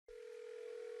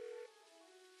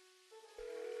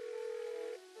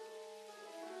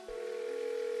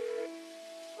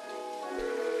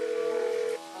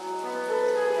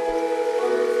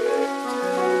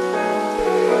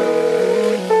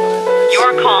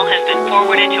call has been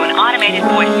forwarded to an automated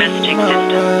voice messaging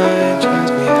system.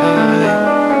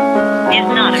 Is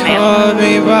not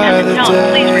available. At the tone,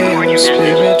 please record your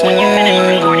message. When you finish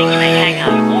recording, you may hang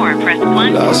up or press 1 for more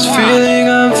Lost options. feeling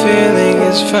I'm feeling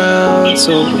is found,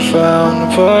 so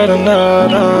profound, but I'm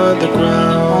not on the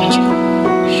ground.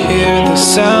 Hear the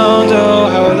sound, oh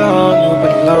how long you've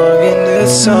been longing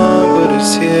this song, but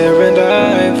it's here and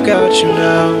I've got you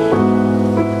now.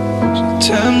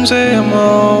 Sometimes I'm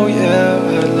oh yeah,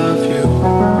 I love you.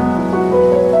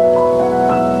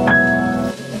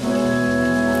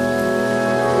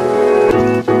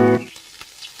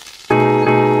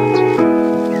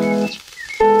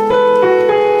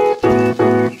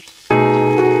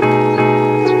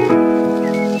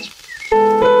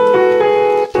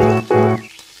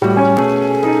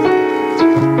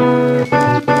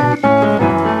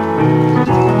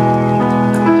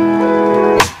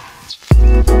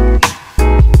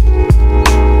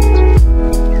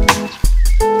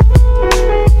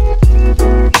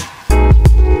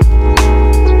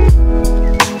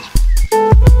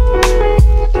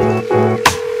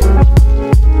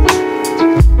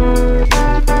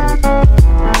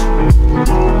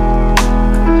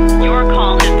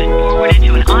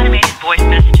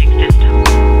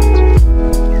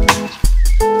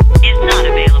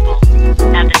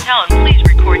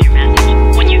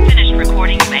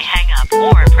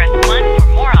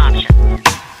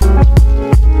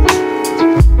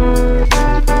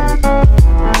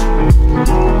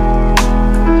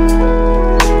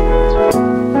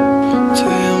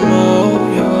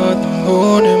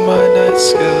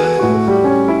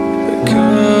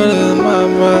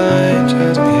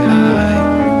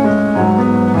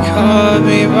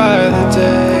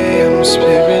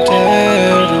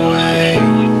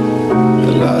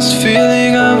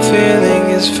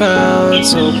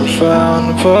 So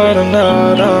profound, but I'm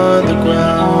not on the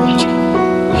ground.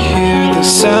 Hear the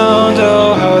sound,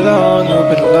 oh how long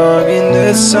you've been longing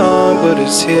this song, but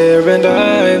it's here and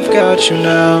I've got you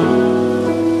now.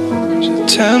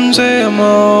 Sometimes I'm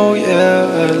oh yeah,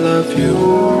 I love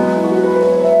you.